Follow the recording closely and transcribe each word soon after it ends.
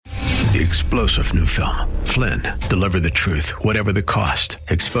The explosive new film, Flynn, deliver the truth, whatever the cost,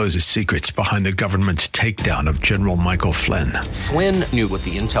 exposes secrets behind the government's takedown of General Michael Flynn. Flynn knew what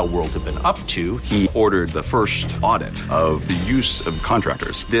the intel world had been up to. He ordered the first audit of the use of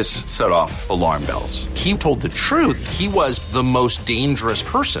contractors. This set off alarm bells. He told the truth. He was the most dangerous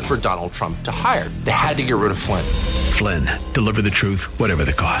person for Donald Trump to hire. They had to get rid of Flynn. Flynn, deliver the truth, whatever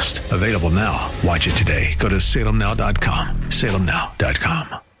the cost. Available now. Watch it today. Go to salemnow.com.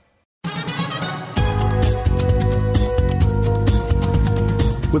 salemnow.com.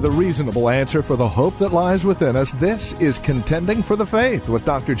 With a reasonable answer for the hope that lies within us, this is Contending for the Faith with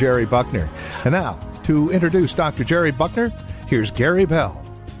Dr. Jerry Buckner. And now, to introduce Dr. Jerry Buckner, here's Gary Bell.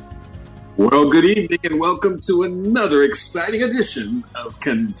 Well, good evening and welcome to another exciting edition of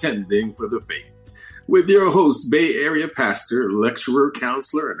Contending for the Faith with your host, Bay Area pastor, lecturer,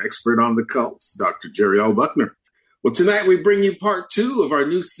 counselor, and expert on the cults, Dr. Jerry L. Buckner. Well, tonight we bring you part 2 of our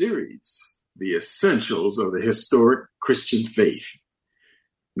new series, The Essentials of the Historic Christian Faith.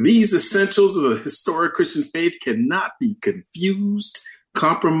 These essentials of the historic Christian faith cannot be confused,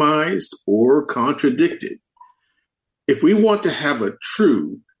 compromised, or contradicted. If we want to have a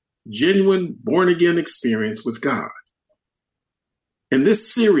true, genuine, born-again experience with God. In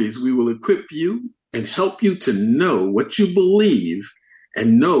this series, we will equip you and help you to know what you believe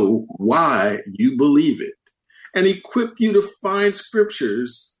and know why you believe it, and equip you to find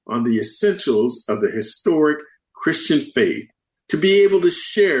scriptures on the essentials of the historic Christian faith to be able to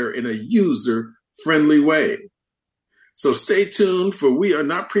share in a user-friendly way. So stay tuned, for we are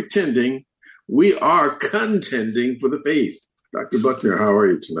not pretending, we are contending for the faith. Dr. Buckner, how are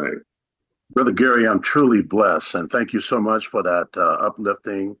you tonight? Brother Gary, I'm truly blessed, and thank you so much for that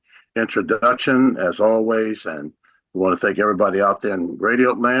uplifting introduction, as always. And we want to thank everybody out there in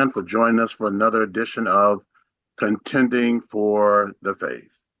Radio Land for joining us for another edition of Contending for the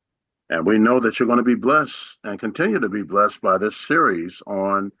Faith. And we know that you're going to be blessed and continue to be blessed by this series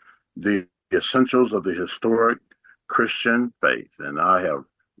on the essentials of the historic Christian faith. And I have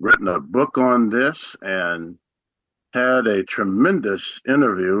written a book on this and had a tremendous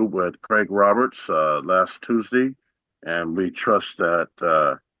interview with Craig Roberts last Tuesday. And we trust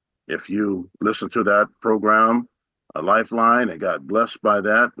that if you listen to that program, a Lifeline, and got blessed by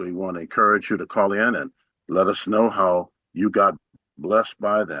that, we want to encourage you to call in and let us know how you got blessed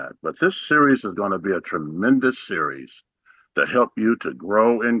by that. But this series is going to be a tremendous series to help you to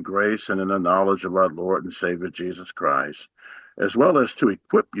grow in grace and in the knowledge of our Lord and Savior Jesus Christ, as well as to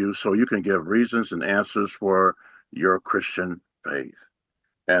equip you so you can give reasons and answers for your Christian faith.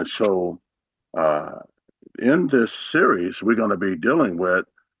 And so in this series, we're going to be dealing with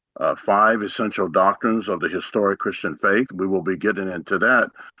 5 essential doctrines of the historic Christian faith. We will be getting into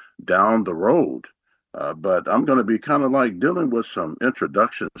that down the road. But I'm going to be kind of like dealing with some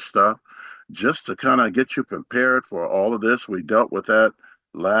introduction stuff just to kind of get you prepared for all of this. We dealt with that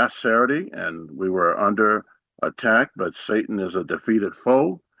last Saturday, and we were under attack, but Satan is a defeated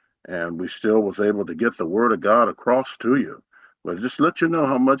foe, and we still was able to get the word of God across to you. But just let you know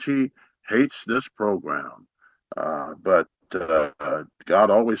how much he hates this program. But God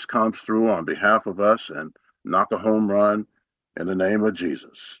always comes through on behalf of us and knock a home run in the name of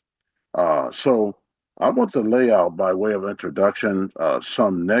Jesus. So I want to lay out, by way of introduction,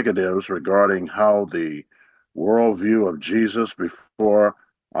 some negatives regarding how the worldview of Jesus before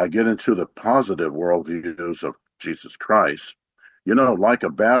I get into the positive worldviews of Jesus Christ. You know, like a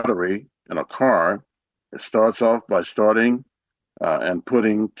battery in a car, it starts off by starting and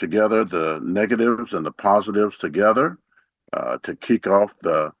putting together the negatives and the positives together to kick off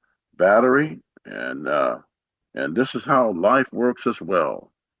the battery. And this is how life works as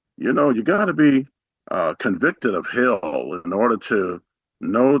well. You know, you got to be convicted of hell in order to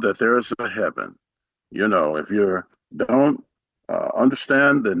know that there is a heaven. You know, if you don't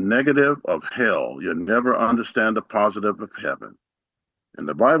understand the negative of hell, you never understand the positive of heaven. And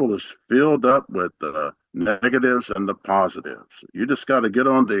the Bible is filled up with the negatives and the positives. You just got to get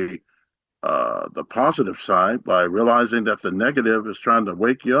on the positive side by realizing that the negative is trying to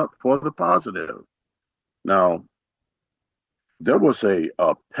wake you up for the positive. Now, there was a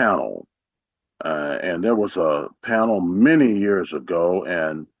panel. And there was a panel many years ago,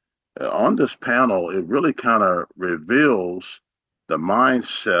 and on this panel, it really kind of reveals the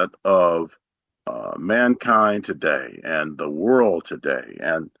mindset of mankind today and the world today.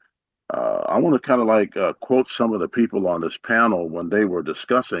 And I want to kind of like quote some of the people on this panel when they were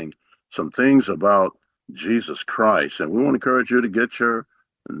discussing some things about Jesus Christ. And we want to encourage you to get your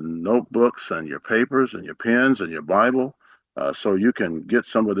notebooks and your papers and your pens and your Bible so you can get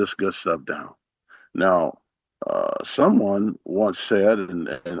some of this good stuff down. Now, Someone once said, and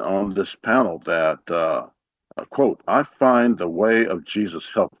on this panel, that, quote, I find the way of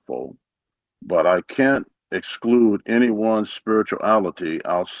Jesus helpful, but I can't exclude anyone's spirituality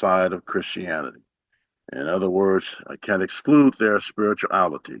outside of Christianity. In other words, I can't exclude their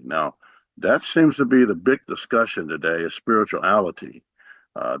spirituality. Now, that seems to be the big discussion today is spirituality.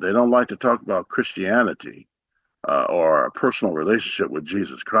 They don't like to talk about Christianity or a personal relationship with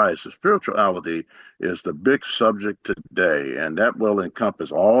Jesus Christ. The spirituality is the big subject today, and that will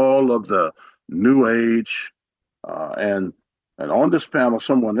encompass all of the New Age. And on this panel,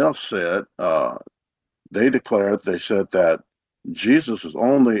 someone else said, they said that Jesus was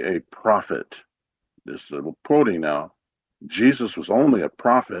only a prophet. This is quoting now. Jesus was only a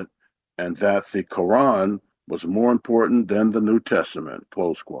prophet, and that the Quran was more important than the New Testament,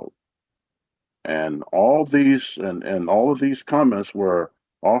 close quote. And all these and all of these comments were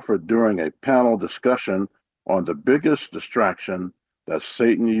offered during a panel discussion on the biggest distraction that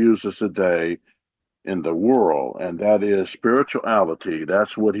Satan uses today in the world, and that is spirituality.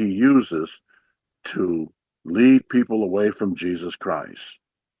 That's what he uses to lead people away from Jesus Christ.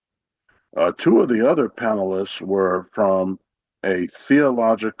 Two of the other panelists were from a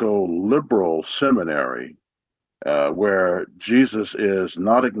theological liberal seminary where Jesus is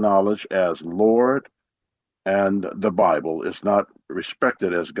not acknowledged as Lord and the Bible is not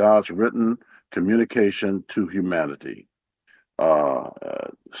respected as God's written communication to humanity.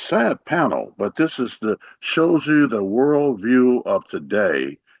 Sad panel, but this is shows you the worldview of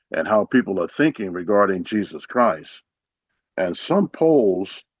today and how people are thinking regarding Jesus Christ. And some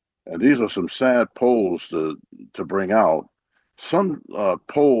polls, and these are some sad polls to bring out, some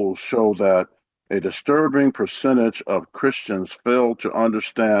polls show that a disturbing percentage of Christians fail to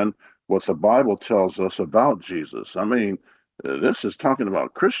understand what the Bible tells us about Jesus. I mean, this is talking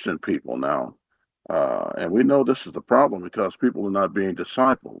about Christian people now. And we know this is the problem because people are not being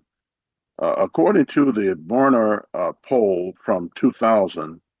discipled. According to the Barna poll from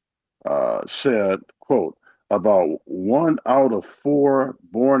 2000, said, quote, about 1 out of 4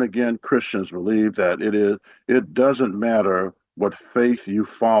 born-again Christians believe that it doesn't matter what faith you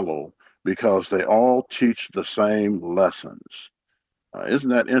follow because they all teach the same lessons. Isn't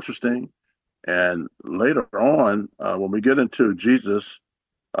that interesting? And later on, when we get into Jesus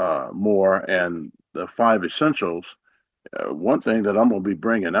more and the 5 essentials, one thing that I'm going to be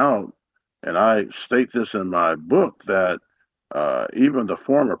bringing out, and I state this in my book, that even the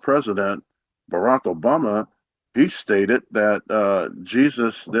former president, Barack Obama, he stated that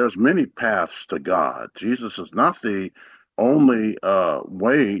Jesus, there's many paths to God. Jesus is not the only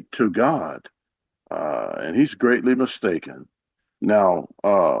way to God, and he's greatly mistaken. Now,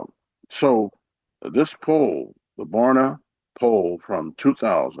 so this poll, the Barna poll from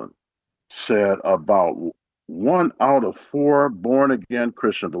 2000, said about 1 out of 4 born-again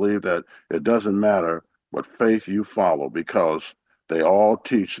Christians believe that it doesn't matter what faith you follow because they all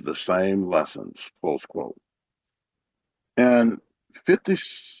teach the same lessons, close quote. And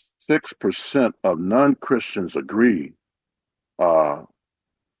 56% of non-Christians agree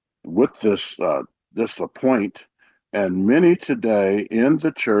with this point, and many today in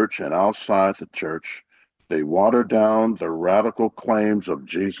the church and outside the church, they water down the radical claims of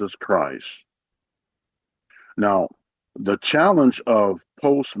Jesus Christ. Now, the challenge of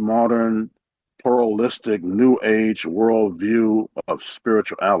postmodern, pluralistic, New Age worldview of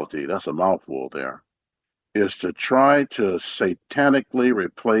spirituality, that's a mouthful there, is to try to satanically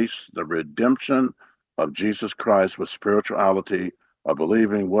replace the redemption of Jesus Christ with spirituality of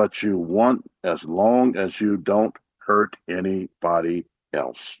believing what you want as long as you don't hurt anybody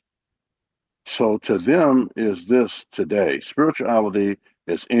else. So to them is this today. Spirituality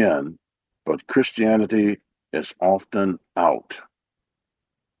is in, but Christianity is often out.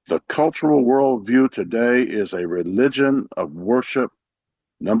 The cultural worldview today is a religion of worship,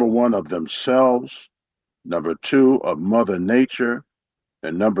 number 1, of themselves, number 2, of Mother Nature,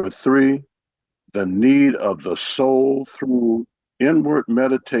 and number 3, the need of the soul through inward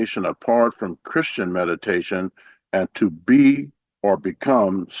meditation apart from Christian meditation and to be or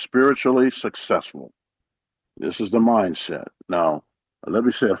become spiritually successful. This is the mindset. Now, let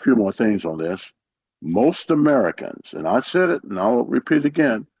me say a few more things on this. Most Americans, and I said it and I'll repeat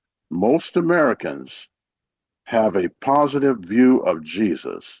again, most Americans have a positive view of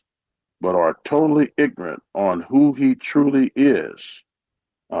Jesus, but are totally ignorant on who he truly is.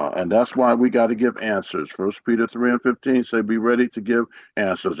 And that's why we got to give answers. 1 Peter 3:15 say, be ready to give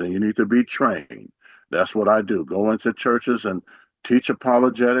answers, and you need to be trained. That's what I do. Go into churches and teach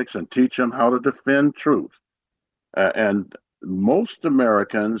apologetics and teach them how to defend truth. And most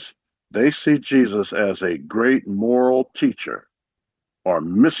Americans They see Jesus as a great moral teacher or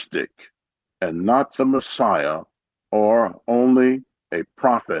mystic and not the Messiah or only a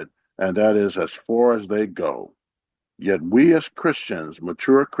prophet, and that is as far as they go. Yet we as Christians,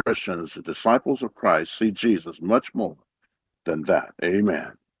 mature Christians, disciples of Christ, see Jesus much more than that.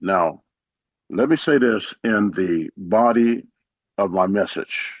 Amen. Now, let me say this in the body of my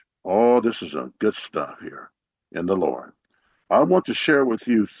message. Oh, this is a good stuff here in the Lord. I want to share with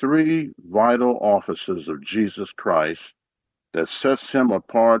you three vital offices of Jesus Christ that sets him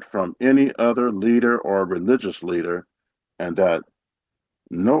apart from any other leader or religious leader, and that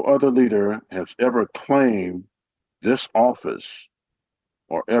no other leader has ever claimed this office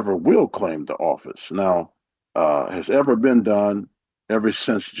or ever will claim the office. Now, has ever been done ever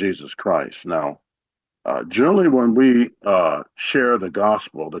since Jesus Christ. Now, generally when we share the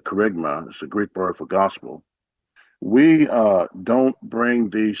gospel, the kerygma, it's the Greek word for gospel, we don't bring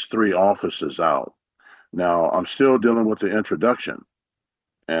these three offices out. Now, I'm still dealing with the introduction,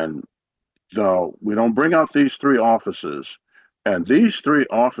 and so we don't bring out these three offices. And these three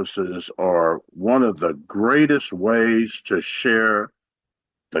offices are one of the greatest ways to share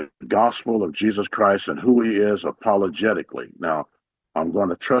the gospel of Jesus Christ and who he is apologetically. Now, I'm going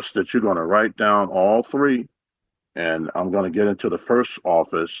to trust that you're going to write down all three, and I'm going to get into the first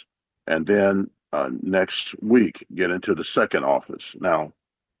office, and then next week get into the second office. Now,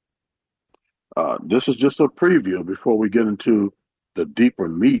 this is just a preview before we get into the deeper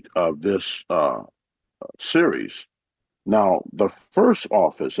meat of this series. Now, the first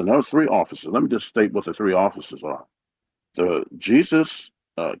office, and there are three offices. Let me just state what the three offices are. Jesus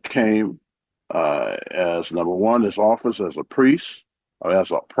came as, number one, his office as a priest, or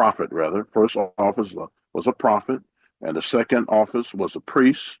as a prophet, rather. First office was a prophet, and the second office was a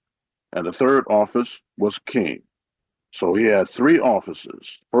priest, and the third office was king. So he had three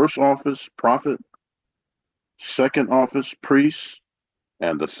offices. First office, prophet, second office, priest,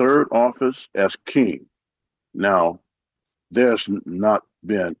 and the third office as king. Now, there's not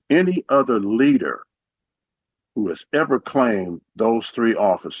been any other leader who has ever claimed those three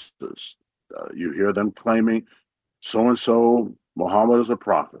offices. You hear them claiming so-and-so, Muhammad is a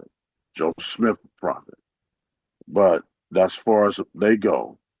prophet, Joseph Smith, prophet. But that's as far as they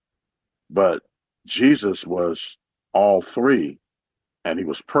go. But Jesus was all three, and he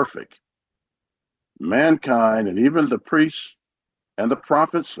was perfect. Mankind, and even the priests and the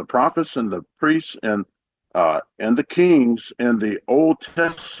prophets and the priests and the kings in the Old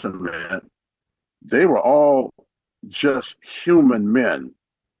Testament, they were all just human men,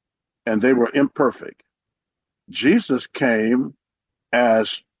 and they were imperfect. Jesus came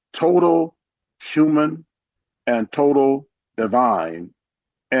as total human and total divine,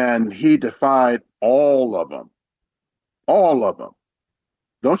 and he defied all of them. All of them.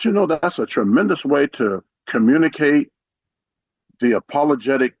 Don't you know that's a tremendous way to communicate the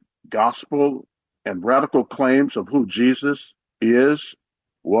apologetic gospel and radical claims of who Jesus is,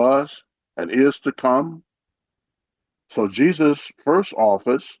 was, and is to come? So Jesus' first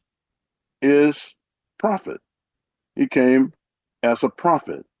office is prophet. He came as a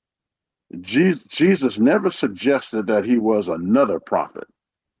prophet. Jesus never suggested that he was another prophet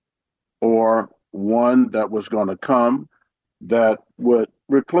or one that was going to come that would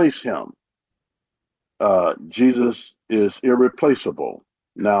replace him. Jesus is irreplaceable.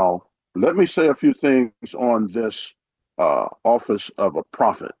 Now, let me say a few things on this office of a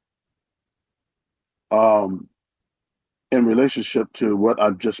prophet in relationship to what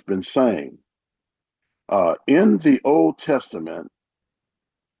I've just been saying. In the Old Testament,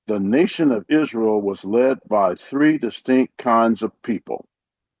 the nation of Israel was led by three distinct kinds of people.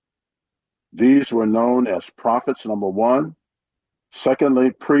 These were known as prophets, number one,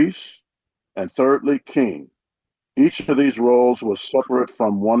 secondly, priests, and thirdly, king. Each of these roles was separate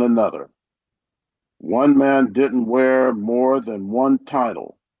from one another. One man didn't wear more than one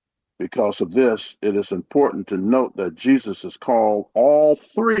title. Because of this, it is important to note that Jesus is called all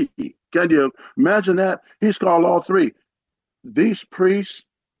three. Can you imagine that? He's called all three. These priests,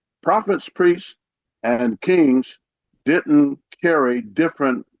 prophets, priests, and kings didn't carry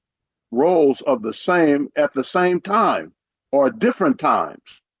different roles of the same at the same time or different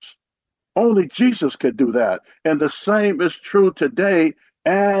times. Only Jesus could do that. And the same is true today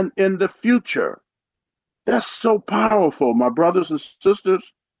and in the future. That's so powerful, my brothers and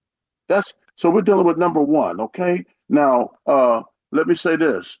sisters. So we're dealing with number one, okay? Now, let me say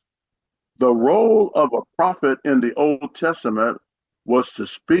this. The role of a prophet in the Old Testament was to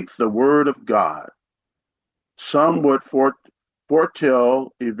speak the word of God. Some would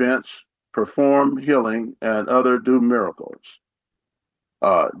foretell events, perform healing, and other do miracles.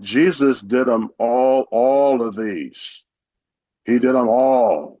 Jesus did them all of these. He did them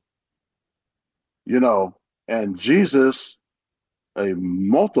all, and Jesus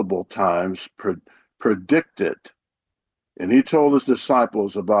multiple times predicted, and he told his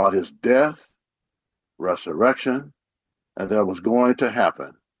disciples about his death, resurrection, and that was going to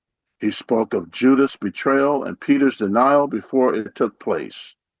happen. He spoke of Judas' betrayal and Peter's denial before it took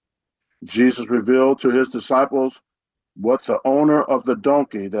place. Jesus revealed to his disciples what the owner of the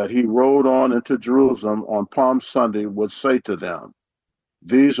donkey that he rode on into Jerusalem on Palm Sunday would say to them.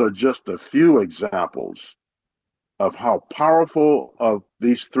 These are just a few examples of how powerful of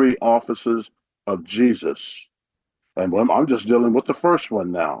these three offices of Jesus. And I'm just dealing with the first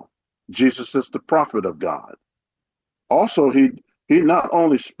one now. Jesus is the prophet of God. Also, he not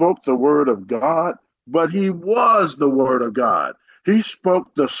only spoke the word of God, but he was the word of God. He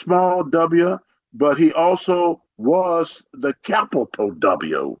spoke the small W, but he also was the capital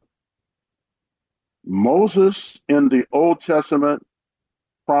W. Moses in the Old Testament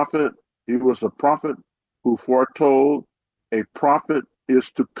prophet, he was a prophet who foretold a prophet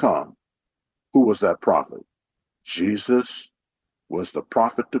is to come. Who was that prophet? Jesus was the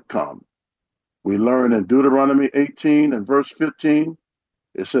prophet to come. We learn in Deuteronomy 18 and verse 15,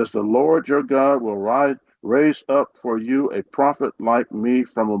 it says, the Lord your God will raise up for you a prophet like me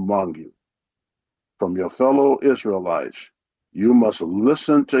from among you, from your fellow Israelites. You must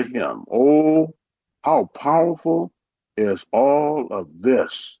listen to him. Oh, how powerful is all of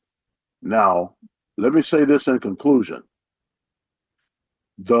this. Now, let me say this in conclusion.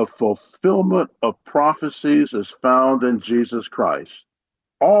 The fulfillment of prophecies is found in Jesus Christ.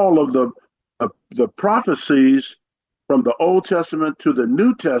 All of the prophecies from the Old Testament to the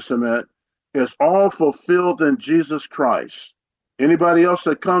New Testament is all fulfilled in Jesus Christ. Anybody else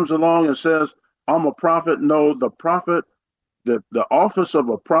that comes along and says, I'm a prophet, no, the prophet, the office of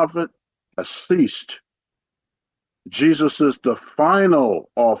a prophet has ceased. Jesus is the final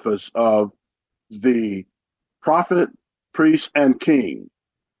office of the prophet, priest, and king.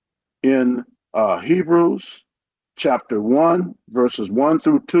 In Hebrews chapter 1, verses 1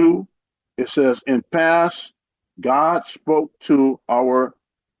 through 2, it says, in past, God spoke to our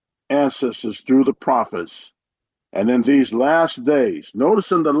ancestors through the prophets. And in these last days,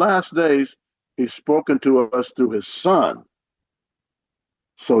 notice in the last days, he's spoken to us through his son.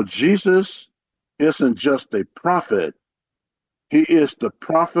 So Jesus isn't just a prophet. He is the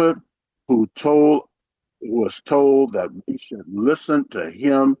prophet who was told that we should listen to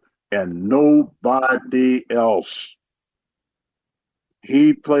him and nobody else.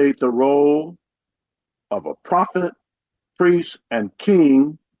 He played the role of a prophet, priest, and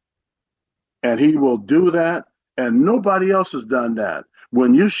king, and he will do that, and nobody else has done that.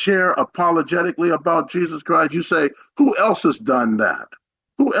 When you share apologetically about Jesus Christ, you say, who else has done that?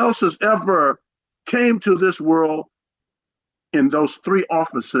 Who else has ever came to this world in those three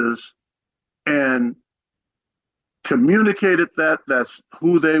offices and communicated that's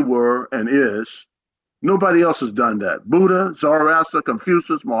who they were and is? Nobody else has done that. Buddha, Zoroaster,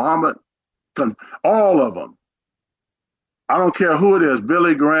 Confucius, Muhammad, all of them. I don't care who it is,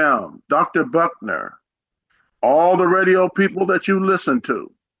 Billy Graham, Dr. Buckner, all the radio people that you listen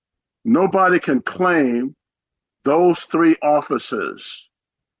to. Nobody can claim those three offices.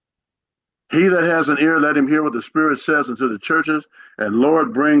 He that has an ear, let him hear what the Spirit says unto the churches. And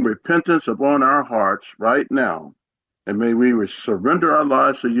Lord, bring repentance upon our hearts right now. And may we surrender our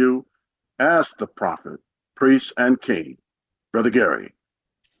lives to you as the prophet, priest, and king. Brother Gary.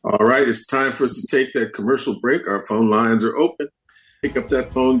 All right, it's time for us to take that commercial break. Our phone lines are open. Pick up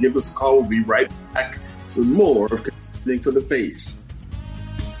that phone, give us a call. We'll be right back with more of Contending for the Faith.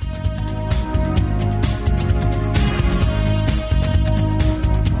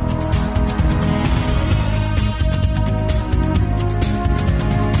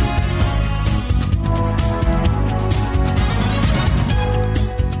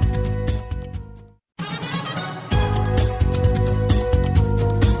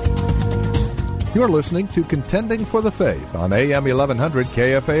 You're listening to Contending for the Faith on AM 1100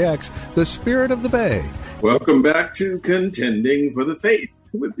 KFAX, the Spirit of the Bay. Welcome back to Contending for the Faith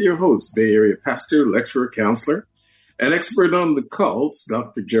with your host, Bay Area pastor, lecturer, counselor, and expert on the cults,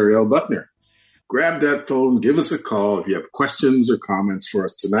 Dr. Jerry L. Buckner. Grab that phone, give us a call if you have questions or comments for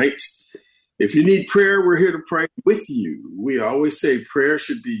us tonight. If you need prayer, we're here to pray with you. We always say prayer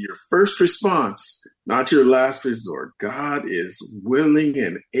should be your first response, not your last resort. God is willing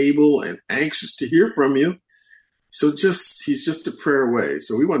and able and anxious to hear from you. So he's just a prayer away.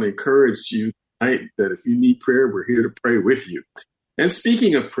 So we want to encourage you tonight that if you need prayer, we're here to pray with you. And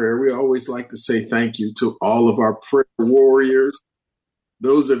speaking of prayer, we always like to say thank you to all of our prayer warriors,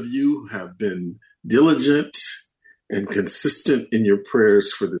 those of you who have been diligent and consistent in your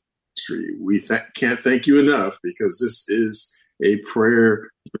prayers for this ministry. We can't thank you enough, because this is a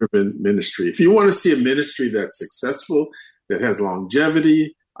prayer-driven ministry. If you want to see a ministry that's successful, that has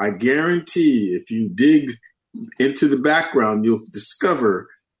longevity, I guarantee if you dig into the background, you'll discover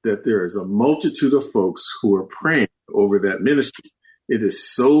that there is a multitude of folks who are praying over that ministry. It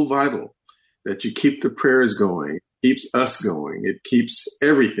is so vital that you keep the prayers going. It keeps us going. It keeps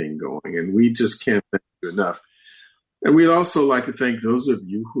everything going. And we just can't thank you enough. And we'd also like to thank those of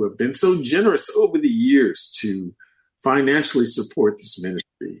you who have been so generous over the years to financially support this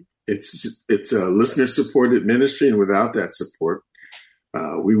ministry. It's a listener-supported ministry, and without that support,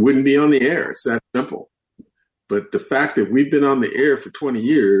 we wouldn't be on the air. It's that simple. But the fact that we've been on the air for 20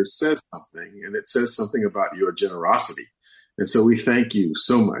 years says something, and it says something about your generosity. And so we thank you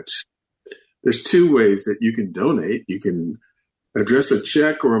so much. There's two ways that you can donate. You can address a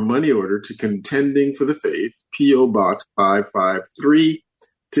check or a money order to Contending for the Faith, P.O. Box 553,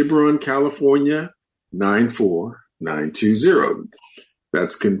 Tiburon, California, 94920.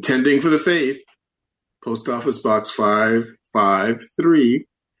 That's Contending for the Faith, Post Office Box 553,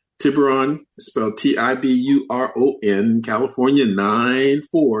 Tiburon, spelled Tiburon, California,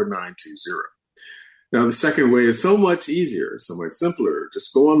 94920. Now, the second way is so much easier, so much simpler.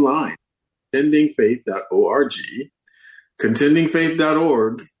 Just go online, contendingfaith.org,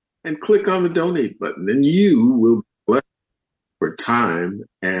 contendingfaith.org, and click on the donate button, and you will be blessed for time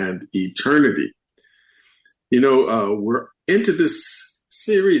and eternity. You know, we're into this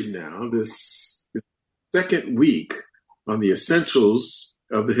series now, this second week on the essentials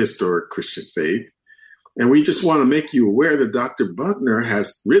of the historic Christian faith. And we just want to make you aware that Dr. Buckner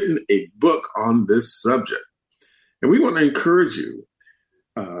has written a book on this subject. And we want to encourage you.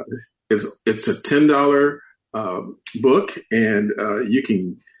 It's a $10 book, and you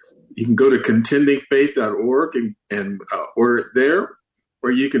can go to contendingfaith.org and order it there,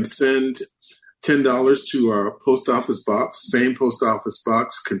 or you can send $10 to our post office box, same post office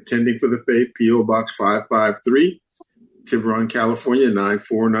box, Contending for the Faith, P.O. Box 553, Tiburon, California,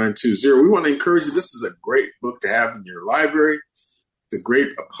 94920. We want to encourage you. This is a great book to have in your library. It's a great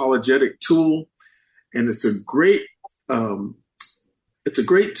apologetic tool, and it's a great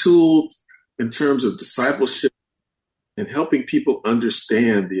tool in terms of discipleship and helping people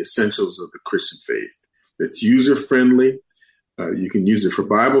understand the essentials of the Christian faith. It's user-friendly. You can use it for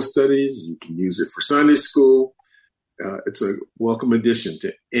Bible studies. You can use it for Sunday school. It's a welcome addition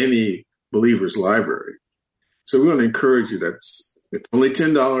to any believer's library. So we want to encourage you. It's only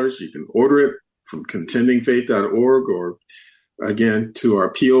 $10. You can order it from contendingfaith.org, or again to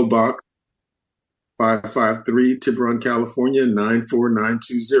our P.O. Box 553, Tiburon, California,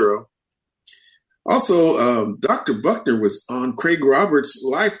 94920. Also, Dr. Buckner was on Craig Roberts'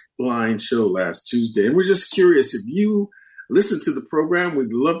 Lifeline show last Tuesday, and we're just curious if you listen to the program.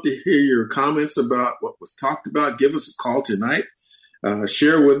 We'd love to hear your comments about what was talked about. Give us a call tonight.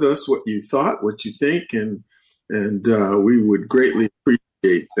 Share with us what you thought, what you think, and we would greatly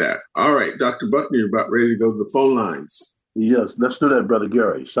appreciate that. All right, Dr. Buckner, you're about ready to go to the phone lines. Yes, let's do that, Brother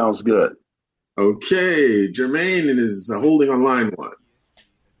Gary. Sounds good. Okay, Jermaine is holding on line one.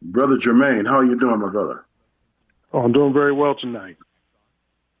 Brother Jermaine, how are you doing, my brother? Oh, I'm doing very well tonight.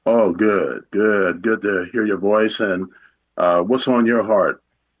 Oh, good. Good to hear your voice. And what's on your heart?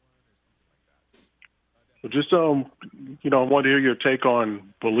 Well, just, I want to hear your take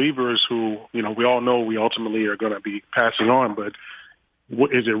on believers who, we all know we ultimately are going to be passing on, but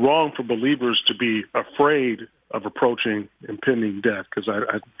is it wrong for believers to be afraid of approaching impending death? Because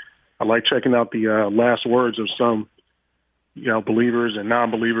I like checking out the last words of some, believers and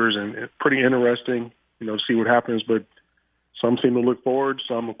non-believers, and it's pretty interesting, to see what happens. But some seem to look forward.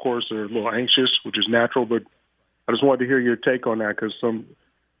 Some, of course, are a little anxious, which is natural. But I just wanted to hear your take on that, because some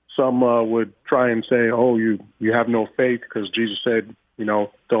would try and say, "Oh, you have no faith," because Jesus said,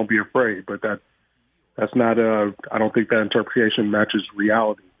 "Don't be afraid." But that's not. I don't think that interpretation matches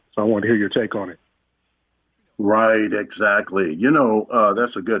reality. So I want to hear your take on it. Right, exactly.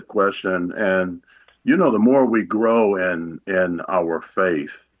 That's a good question. And, the more we grow in our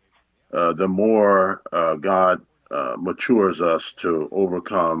faith, the more God matures us to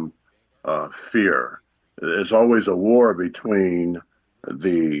overcome fear. There's always a war between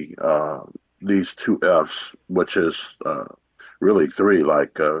these two F's, which is really three,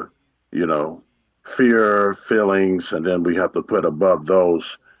 like, fear, feelings, and then we have to put above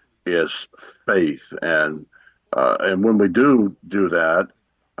those is faith. And when we do that,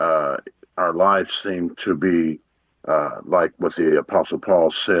 our lives seem to be like what the Apostle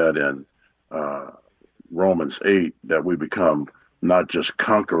Paul said in Romans 8, that we become not just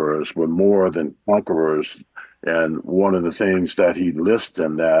conquerors, but more than conquerors. And one of the things that he lists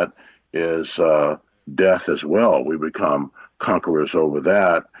in that is death as well. We become conquerors over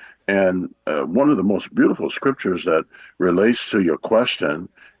that. And one of the most beautiful scriptures that relates to your question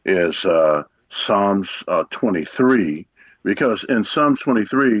is Psalms 23, because in Psalms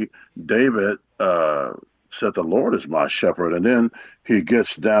 23, David said, "The Lord is my shepherd." And then he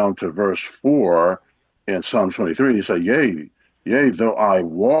gets down to verse 4 in Psalm 23. He said, Yea, though I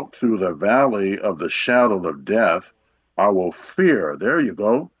walk through the valley of the shadow of death, I will fear. There you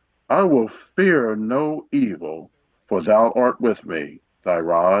go. I will fear no evil, for thou art with me. Thy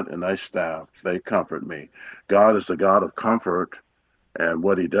rod and thy staff, they comfort me. God is the God of comfort. And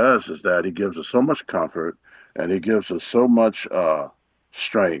what he does is that he gives us so much comfort and he gives us so much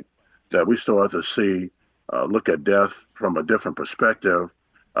strength that we start to see, look at death from a different perspective.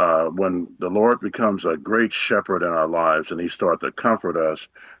 When the Lord becomes a great shepherd in our lives and he starts to comfort us,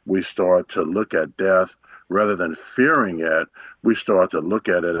 we start to look at death rather than fearing it. We start to look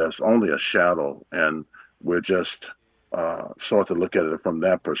at it as only a shadow, and we're just start to look at it from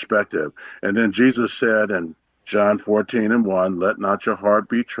that perspective. And then Jesus said in John 14:1, "Let not your heart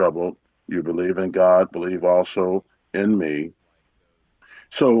be troubled. You believe in God, believe also in me."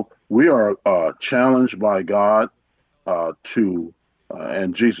 So we are challenged by God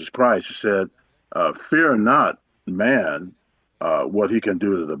and Jesus Christ said, "Fear not man, what he can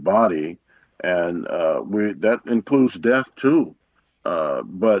do to the body," and that includes death too.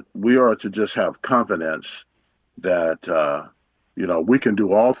 But we are to just have confidence that we can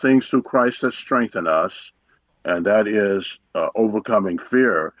do all things through Christ that strengthen us, and that is overcoming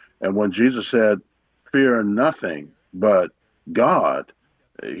fear. And when Jesus said, "Fear nothing but God,"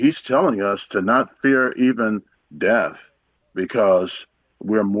 he's telling us to not fear even death, because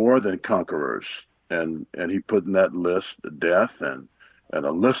we're more than conquerors. And he put in that list death and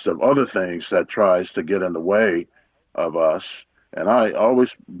a list of other things that tries to get in the way of us. And I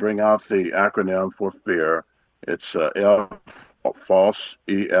always bring out the acronym for fear. It's F, false,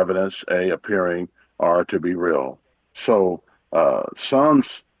 E, evidence, A, appearing, R, to be real. So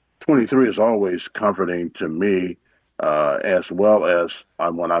Psalms 23 is always comforting to me, as well as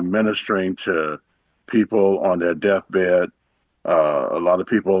when I'm ministering to people on their deathbed. A lot of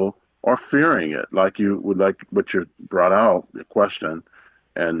people are fearing it, like what you brought out, the question.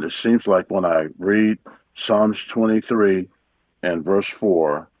 And it seems like when I read Psalms 23 and verse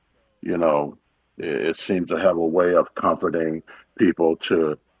 4, it seems to have a way of comforting people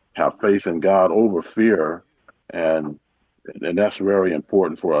to have faith in God over fear. And that's very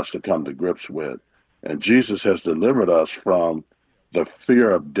important for us to come to grips with. And Jesus has delivered us from the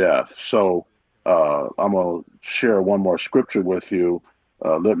fear of death. So I'm going to share one more scripture with you.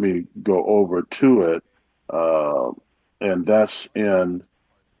 Let me go over to it. And that's in,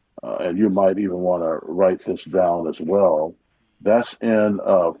 and you might even want to write this down as well. That's in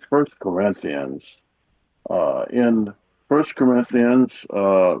 1 Corinthians. In 1 Corinthians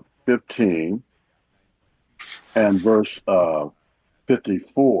 15 and verse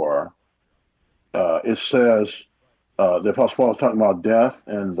 54, it says, the Apostle Paul is talking about death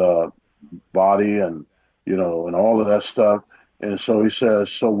and the body and all of that stuff. And so he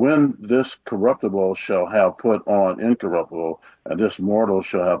says, "So when this corruptible shall have put on incorruptible, and this mortal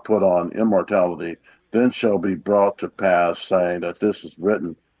shall have put on immortality, then shall be brought to pass, saying that this is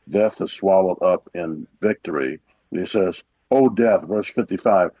written, death is swallowed up in victory." And he says, "O death," verse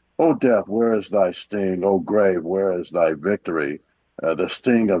 55, "O death, where is thy sting? O grave, where is thy victory? The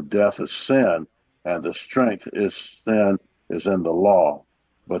sting of death is sin, and the strength is sin is in the law.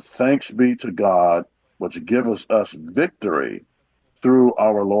 But thanks be to God, which giveth us victory through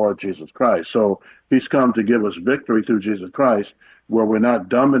our Lord Jesus Christ." So he's come to give us victory through Jesus Christ, where we're not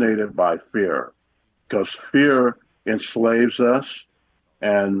dominated by fear, because fear enslaves us.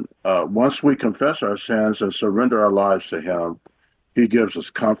 And once we confess our sins and surrender our lives to him, he gives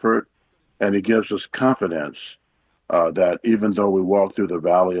us comfort and he gives us confidence that even though we walk through the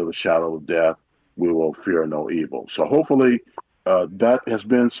valley of the shadow of death, we will fear no evil. So hopefully that has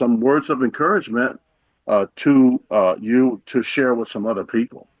been some words of encouragement to you to share with some other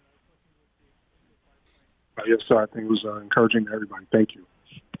people. Yes, sir. I think it was encouraging to everybody. Thank you.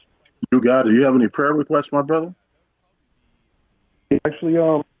 You got it. Do you have any prayer requests, my brother?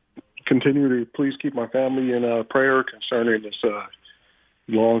 Actually, continue to please keep my family in prayer concerning this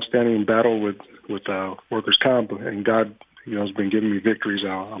long-standing battle with workers' comp, and God, has been giving me victories.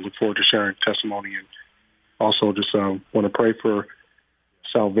 I look forward to sharing testimony, and also just want to pray for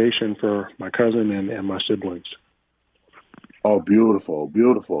salvation for my cousin and my siblings. Oh, beautiful,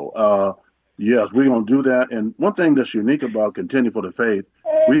 beautiful. Yes, we're going to do that. And one thing that's unique about Contending for the Faith,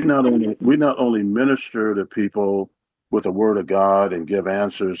 we not only minister to people with the Word of God and give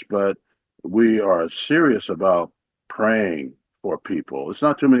answers, but we are serious about praying for people. It's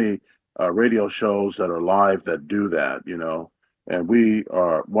not too many radio shows that are live that do that, and we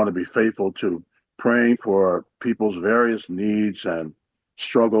want to be faithful to praying for people's various needs and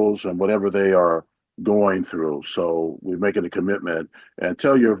struggles and whatever they are going through. So we make it a commitment, and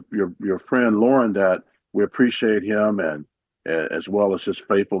tell your friend Lauren that we appreciate him and as well as his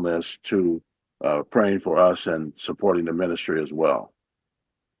faithfulness to praying for us and supporting the ministry as well.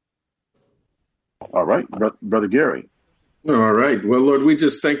 All right, Brother Gary. All right. Well, Lord, we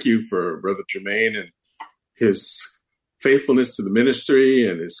just thank you for Brother Jermaine and his faithfulness to the ministry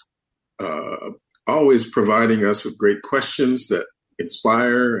and his always providing us with great questions that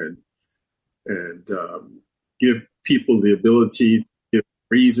inspire and give people the ability to give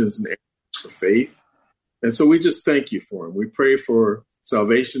reasons and answers for faith. And so we just thank you for him. We pray for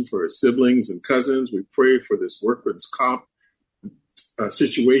salvation for his siblings and cousins. We pray for this workman's comp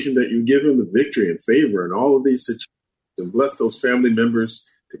situation that you give him the victory and favor in all of these situations, and bless those family members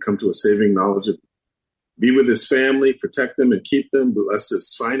to come to a saving knowledge of you. Be with his family, protect them and keep them, bless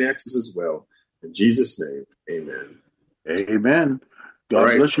his finances as well. In Jesus' name, amen. Amen.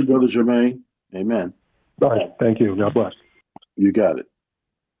 God bless you, Brother Jermaine. Amen. All right. Thank you. God bless. You got it.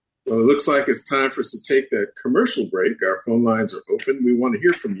 Well, it looks like it's time for us to take that commercial break. Our phone lines are open. We want to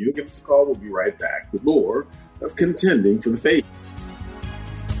hear from you. Give us a call. We'll be right back with more of Contending for the Faith.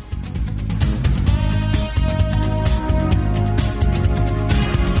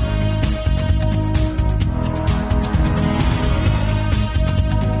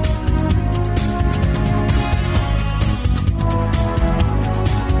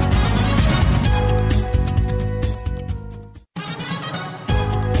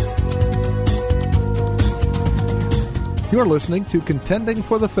 You're listening to Contending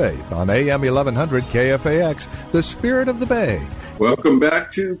for the Faith on AM 1100 KFAX, the Spirit of the Bay. Welcome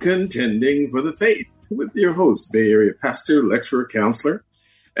back to Contending for the Faith with your host, Bay Area pastor, lecturer, counselor,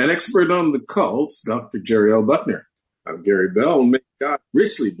 and expert on the cults, Dr. Jerry L. Buckner. I'm Gary Bell, and may God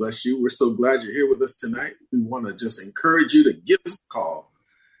richly bless you. We're so glad you're here with us tonight. We want to just encourage you to give us a call.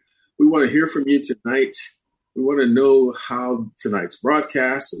 We want to hear from you tonight. We want to know how tonight's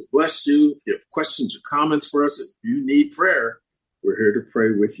broadcast has blessed you. If you have questions or comments for us, if you need prayer, we're here to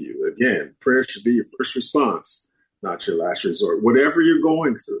pray with you. Again, prayer should be your first response, not your last resort. Whatever you're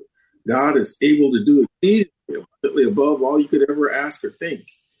going through, God is able to do exceedingly above all you could ever ask or think.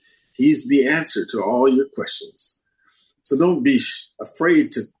 He's the answer to all your questions. So don't be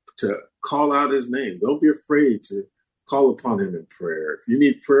afraid to call out his name. Don't be afraid to call upon him in prayer. If you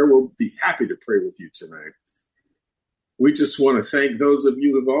need prayer, we'll be happy to pray with you tonight. We just want to thank those of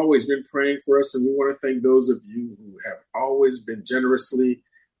you who have always been praying for us, and we want to thank those of you who have always been generously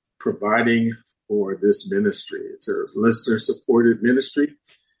providing for this ministry. It's a listener-supported ministry,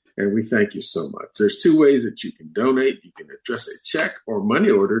 and we thank you so much. There's two ways that you can donate. You can address a check or money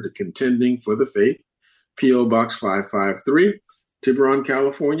order to Contending for the Faith, P.O. Box 553, Tiburon,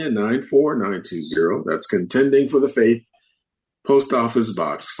 California, 94920. That's Contending for the Faith, Post Office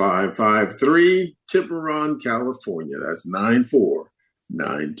Box 553, Tiburon, California. That's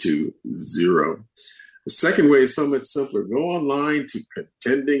 94920. The second way is so much simpler. Go online to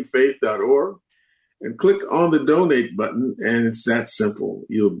contendingfaith.org and click on the donate button, and it's that simple.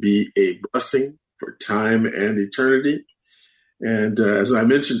 You'll be a blessing for time and eternity. And as I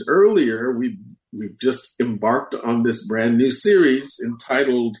mentioned earlier, we've just embarked on this brand new series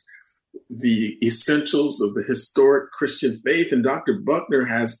entitled The Essentials of the Historic Christian Faith, and Dr. Buckner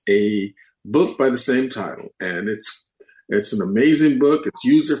has a book by the same title, and it's an amazing book. It's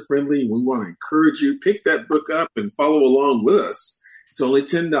user-friendly. We want to encourage you, pick that book up and follow along with us. It's only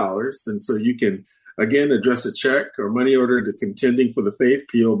 $10, and so you can, again, address a check or money order to Contending for the Faith,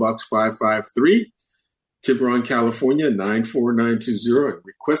 P.O. Box 553, Tiburon, California, 94920, and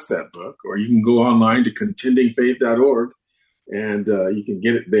request that book, or you can go online to contendingfaith.org, and you can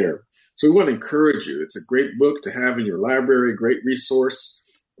get it there. So we want to encourage you. It's a great book to have in your library, great resource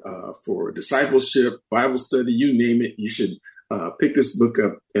for discipleship, Bible study, you name it. You should pick this book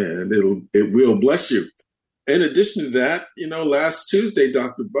up, and it will bless you. In addition to that, last Tuesday,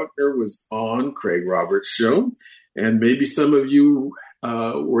 Dr. Buckner was on Craig Roberts' show, and maybe some of you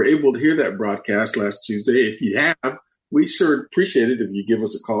were able to hear that broadcast last Tuesday. If you have, we sure appreciate it if you give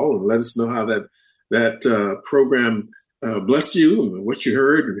us a call and let us know how that program blessed you and what you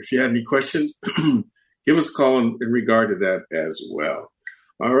heard. And if you have any questions, give us a call in regard to that as well.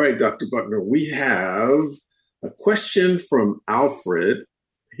 All right, Dr. Buckner, we have a question from Alfred.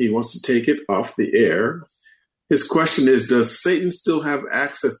 He wants to take it off the air. His question is, does Satan still have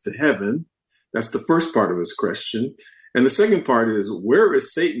access to heaven? That's the first part of his question. And the second part is, where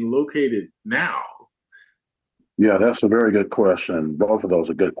is Satan located now? Yeah, that's a very good question. Both of those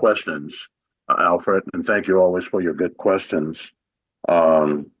are good questions, Alfred, and thank you always for your good questions.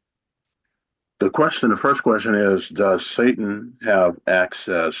 The first question is, does Satan have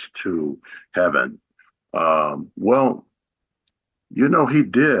access to heaven? Well, he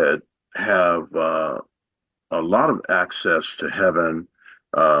did have a lot of access to heaven,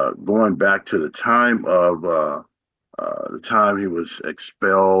 going back to the time he was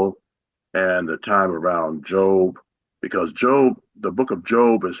expelled and the time around Job, because the book of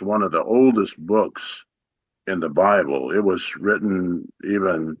Job is one of the oldest books in the Bible. It was written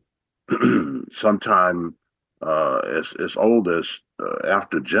even sometime as old as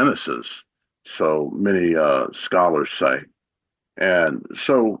after Genesis, so many scholars say. And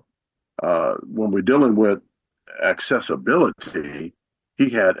so when we're dealing with accessibility, he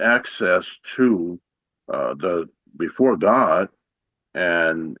had access to before God,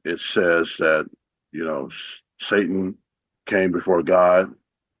 and it says that Satan came before God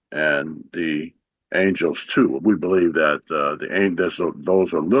and the angels too. We believe that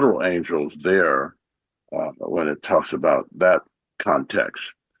those are literal angels there when it talks about that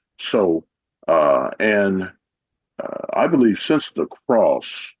context. So, I believe since the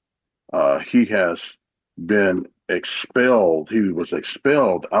cross, he has been expelled. He was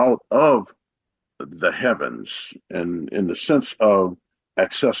expelled out of the heavens, and in the sense of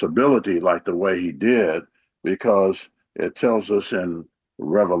accessibility, like the way he did, because it tells us in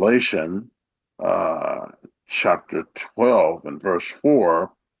Revelation chapter 12 and verse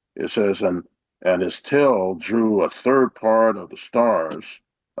 4, it says, and his tail drew a third part of the stars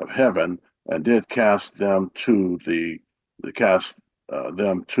of heaven and did cast them to the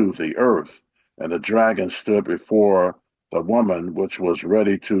earth. And the dragon stood before the woman, which was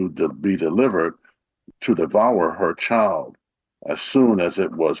ready to be delivered to devour her child as soon as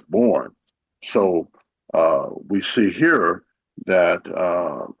it was born. So we see here that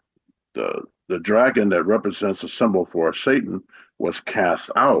the dragon that represents a symbol for Satan was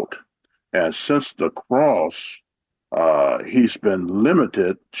cast out. And since the cross, he's been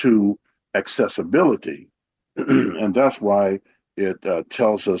limited to accessibility. And that's why it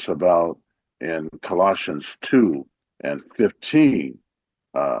tells us about in Colossians 2 and 15.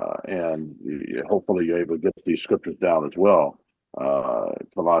 And hopefully you're able to get these scriptures down as well.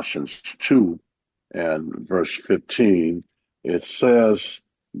 Colossians 2 and verse 15, it says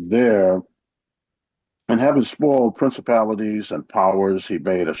there, and having spoiled principalities and powers, he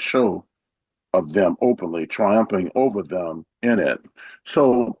made a show of them openly, triumphing over them in it.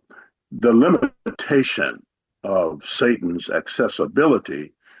 So the limitation of Satan's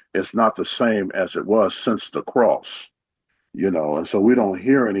accessibility is not the same as it was since the cross. And so we don't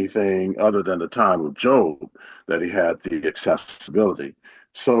hear anything other than the time of Job that he had the accessibility.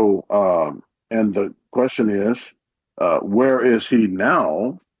 So, and the question is, where is he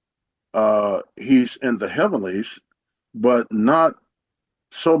now? He's in the heavenlies, but not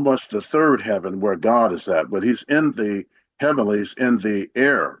so much the third heaven where God is at, but he's in the heavenlies, in the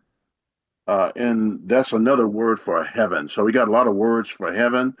air. And that's another word for heaven. So we got a lot of words for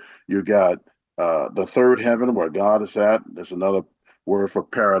heaven. You got the third heaven where God is at. There's another word for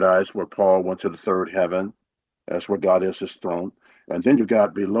paradise where Paul went to the third heaven. That's where God is, his throne. And then you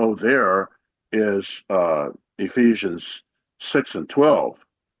got below there is Ephesians 6 and 12,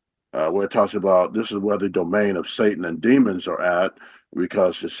 where it talks about this is where the domain of Satan and demons are at,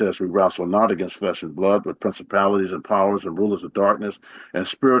 because it says we wrestle not against flesh and blood, but principalities and powers and rulers of darkness and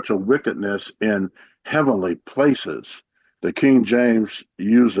spiritual wickedness in heavenly places. The King James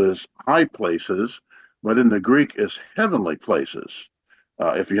uses high places, but in the Greek it's heavenly places,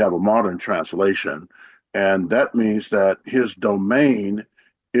 if you have a modern translation. And that means that his domain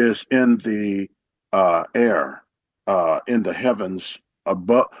is in the air, in the heavens,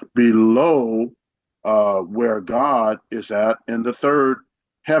 above, below where God is at in the third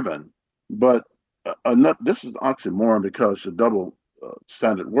heaven. But this is oxymoron, because it's a double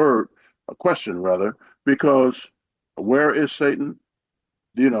standard word, a question rather, because where is Satan?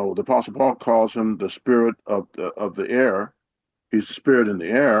 The Apostle Paul calls him the spirit of the air. He's the spirit in the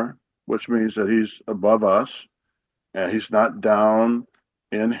air, which means that he's above us, and he's not down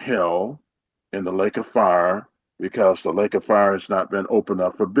in hell in the lake of fire, because the lake of fire has not been opened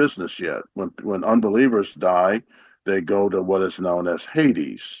up for business yet. When unbelievers die, they go to what is known as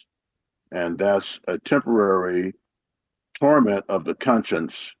Hades, and that's a temporary torment of the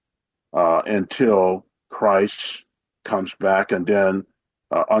conscience until Christ comes back, and then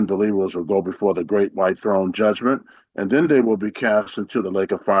unbelievers will go before the great white throne judgment, and then they will be cast into the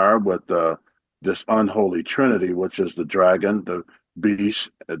lake of fire with this unholy trinity, which is the dragon, the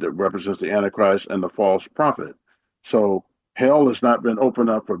beast that represents the Antichrist, and the false prophet. So hell has not been opened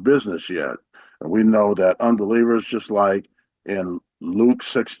up for business yet. And we know that unbelievers, just like in Luke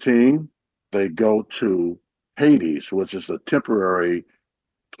 16, they go to Hades, which is a temporary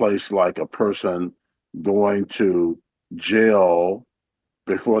place like a person going to jail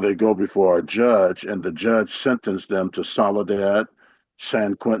before they go before a judge, and the judge sentenced them to Soledad,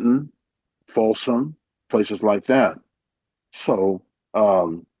 San Quentin, Folsom, places like that. So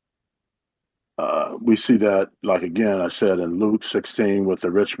we see that, like again, I said in Luke 16 with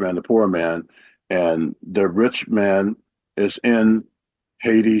the rich man, the poor man, and the rich man is in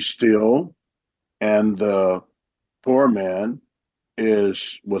Hades still, and the poor man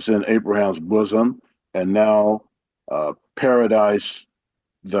was in Abraham's bosom, and now paradise,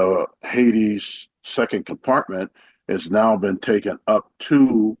 the Hades second compartment, has now been taken up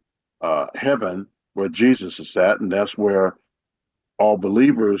to heaven where Jesus is at, and that's where all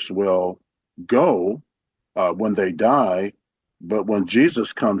believers will go when they die. But when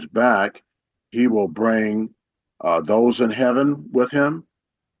Jesus comes back, he will bring those in heaven with him,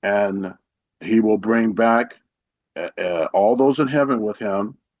 and he will bring back all those in heaven with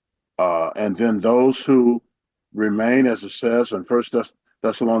him, and then those who remain, as it says in 1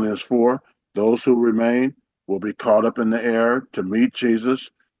 Thessalonians 4, those who remain will be caught up in the air to meet Jesus,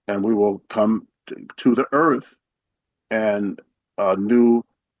 and we will come to the earth, and a new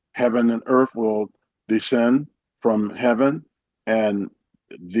heaven and earth will descend from heaven, and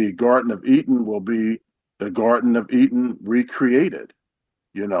the Garden of Eden will be the Garden of Eden recreated,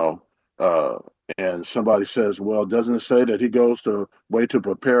 and somebody says, well, doesn't it say that he goes to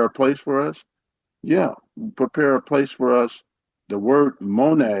prepare a place for us? Yeah, prepare a place for us. The word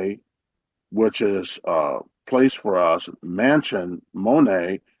mone, which is place for us, mansion,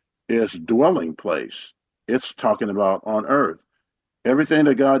 mone, is dwelling place. It's talking about on earth. Everything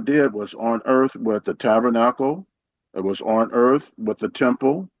that God did was on earth with the tabernacle. It was on earth with the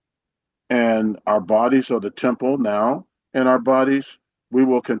temple. And our bodies are the temple now. And our bodies, we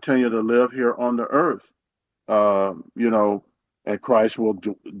will continue to live here on the earth. And Christ will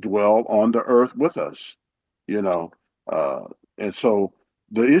dwell on the earth with us. And so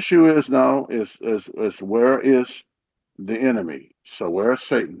the issue is now is where is the enemy? So where is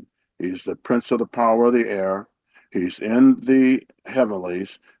Satan? He's the prince of the power of the air. He's in the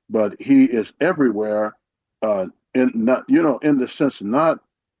heavenlies, but he is everywhere. In the sense not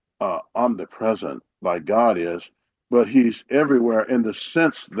omnipresent like God is, but he's everywhere in the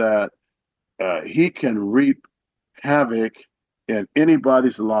sense that he can reap havoc in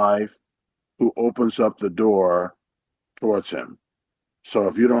anybody's life who opens up the door towards him. So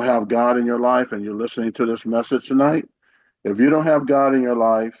if you don't have God in your life and you're listening to this message tonight, if you don't have God in your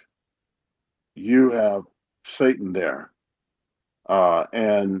life, you have Satan there.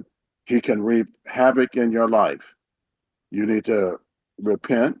 And he can reap havoc in your life. You need to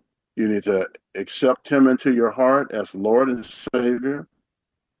repent. You need to accept him into your heart as Lord and Savior.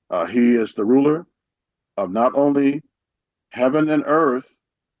 He is the ruler of not only heaven and earth,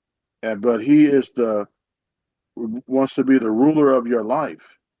 but he wants to be the ruler of your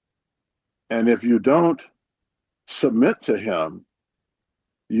life. And if you don't submit to him,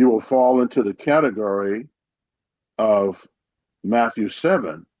 you will fall into the category of Matthew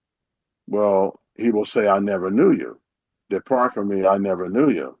 7. Well, he will say, I never knew you. Depart from me, I never knew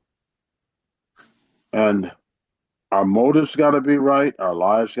you. And our motives got to be right, our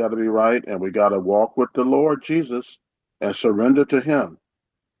lives got to be right, and we got to walk with the Lord Jesus and surrender to him.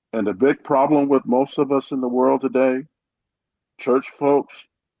 And the big problem with most of us in the world today, church folks,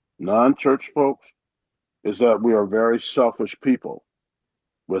 non-church folks, is that we are very selfish people.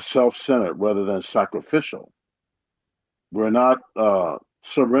 We're self-centered rather than sacrificial. We're not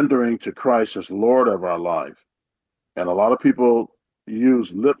surrendering to Christ as Lord of our life. And a lot of people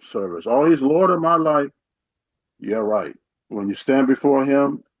use lip service. Oh, he's Lord of my life. Yeah, right. When you stand before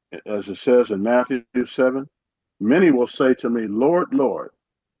him, as it says in Matthew 7, many will say to me, Lord, Lord,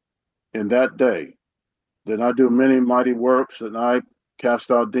 in that day, did I do many mighty works, and I cast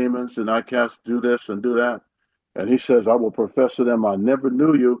out demons, and I do this and do that? And he says, I will profess to them, I never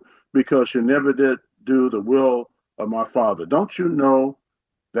knew you, because you never did do the will of my Father. Don't you know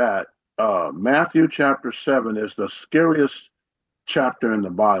that Matthew chapter 7 is the scariest chapter in the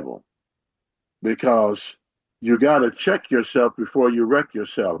Bible? Because you got to check yourself before you wreck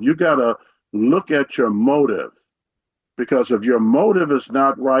yourself. You got to look at your motive. Because if your motive is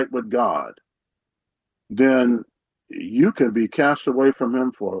not right with God, then you can be cast away from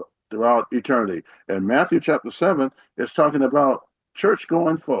him for throughout eternity. And Matthew chapter 7 is talking about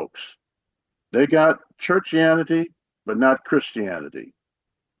church-going folks. They got churchianity, but not Christianity.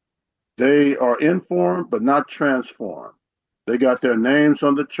 They are informed, but not transformed. They got their names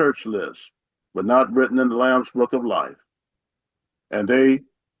on the church list, but not written in the Lamb's Book of Life. And they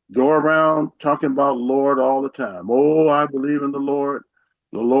go around talking about Lord all the time. Oh, I believe in the Lord.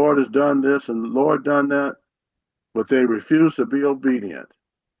 The Lord has done this and the Lord done that. But they refuse to be obedient.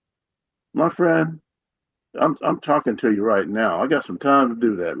 My friend, I'm talking to you right now. I got some time to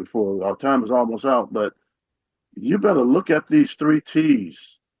do that before our time is almost out, but you better look at these 3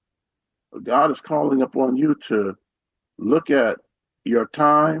 T's. God is calling upon you to look at your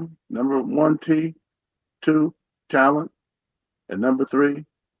time, number 1 T, 2, talent, and number 3,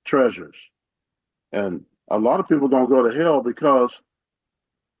 treasures. And a lot of people don't go to hell because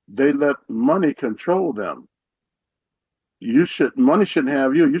they let money control them. Money shouldn't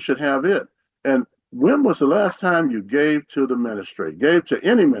have you. You should have it. And when was the last time you gave to the ministry, gave to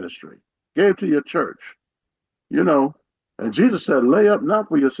any ministry, gave to your church? You know, and Jesus said, lay up not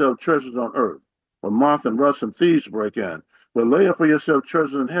for yourself treasures on earth, where moth and rust and thieves break in, but lay up for yourself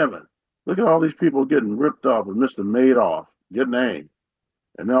treasures in heaven. Look at all these people getting ripped off and Mr. Madoff, getting named,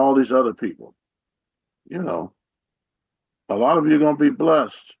 and then all these other people. You know, a lot of you are going to be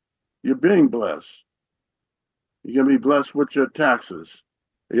blessed. You're being blessed. You're going to be blessed with your taxes.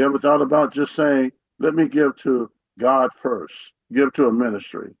 You ever thought about just saying, let me give to God first, give to a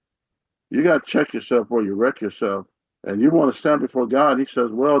ministry? You got to check yourself before you wreck yourself. And you want to stand before God, he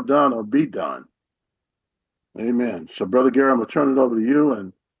says, well done or be done. Amen. So, Brother Gary, I'm going to turn it over to you,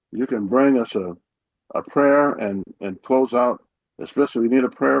 and you can bring us a prayer and close out. Especially, we need a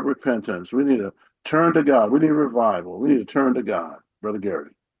prayer of repentance. We need to turn to God. We need revival. We need to turn to God. Brother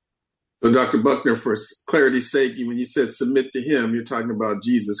Gary. So, Dr. Buckner, for clarity's sake, when you said submit to him, you're talking about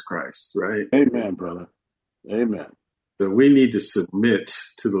Jesus Christ, right? Amen, brother. Amen. So we need to submit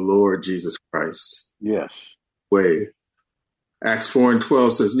to the Lord Jesus Christ. Yes. Way. Acts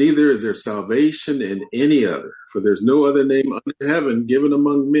 4:12 says, neither is there salvation in any other, for there's no other name under heaven given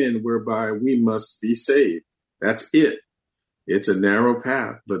among men whereby we must be saved. That's it. It's a narrow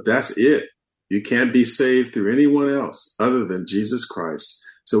path, but that's it. You can't be saved through anyone else other than Jesus Christ.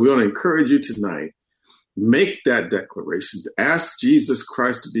 So we want to encourage you tonight, make that declaration. Ask Jesus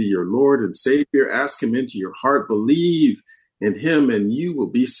Christ to be your Lord and Savior. Ask him into your heart. Believe in him and you will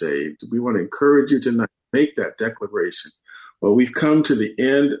be saved. We want to encourage you tonight, make that declaration. Well, we've come to the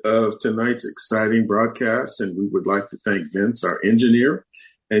end of tonight's exciting broadcast, and we would like to thank Vince, our engineer,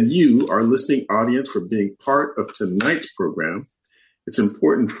 and you, our listening audience, for being part of tonight's program. It's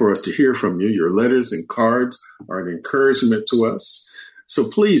important for us to hear from you. Your letters and cards are an encouragement to us. So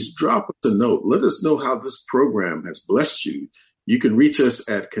please drop us a note. Let us know how this program has blessed you. You can reach us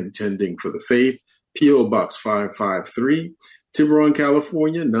at Contending for the Faith, P.O. Box 553, Tiburon,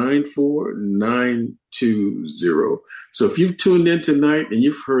 California, 94920. So if you've tuned in tonight and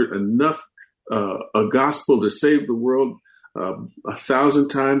you've heard enough a gospel to save the world 1,000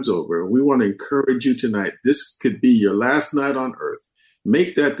 times over, we want to encourage you tonight. This could be your last night on earth.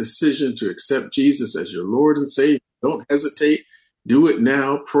 Make that decision to accept Jesus as your Lord and Savior. Don't hesitate. Do it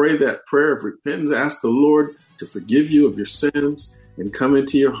now. Pray that prayer of repentance. Ask the Lord to forgive you of your sins and come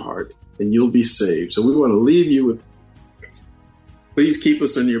into your heart, and you'll be saved. So we want to leave you with, please keep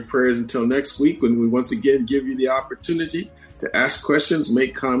us in your prayers until next week, when we once again give you the opportunity to ask questions,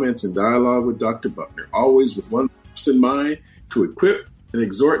 make comments, and dialogue with Dr. Buckner, always with one purpose in mind, to equip and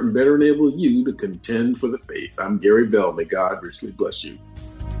exhort and better enable you to contend for the faith. I'm Gary Bell. May God richly bless you.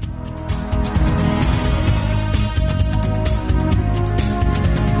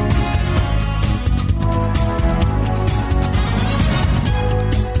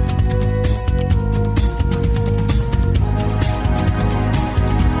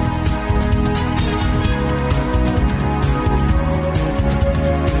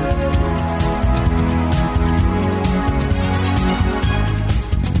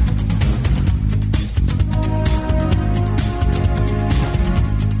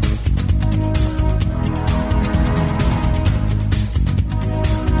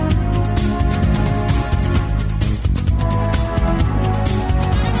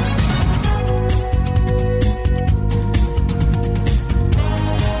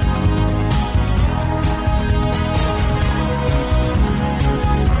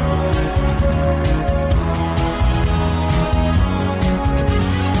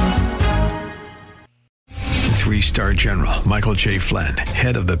 General Michael J. Flynn,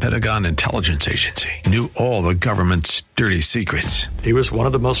 head of the Pentagon Intelligence Agency, knew all the government's dirty secrets. He was one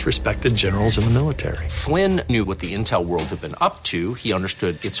of the most respected generals in the military. Flynn knew what the intel world had been up to. He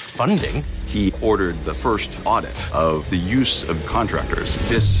understood its funding. He ordered the first audit of the use of contractors.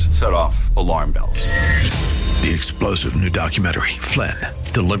 This set off alarm bells. The explosive new documentary, Flynn,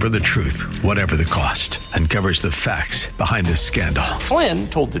 Deliver the Truth, Whatever the Cost, uncovers the facts behind this scandal. Flynn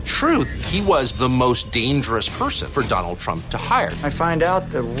told the truth. He was the most dangerous person for Donald Trump to hire. I find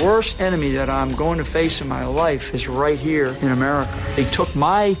out the worst enemy that I'm going to face in my life is right here in America. They took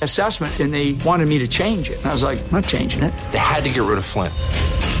my assessment and they wanted me to change it. And I was like, I'm not changing it. They had to get rid of Flynn.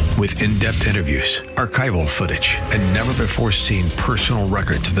 With in-depth interviews, archival footage, and never-before-seen personal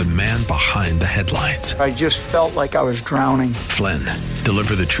records of the man behind the headlines. I just felt like I was drowning. Flynn,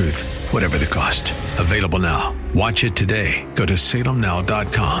 Deliver the Truth, Whatever the Cost. Available now. Watch it today. Go to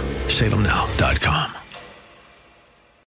salemnow.com. salemnow.com.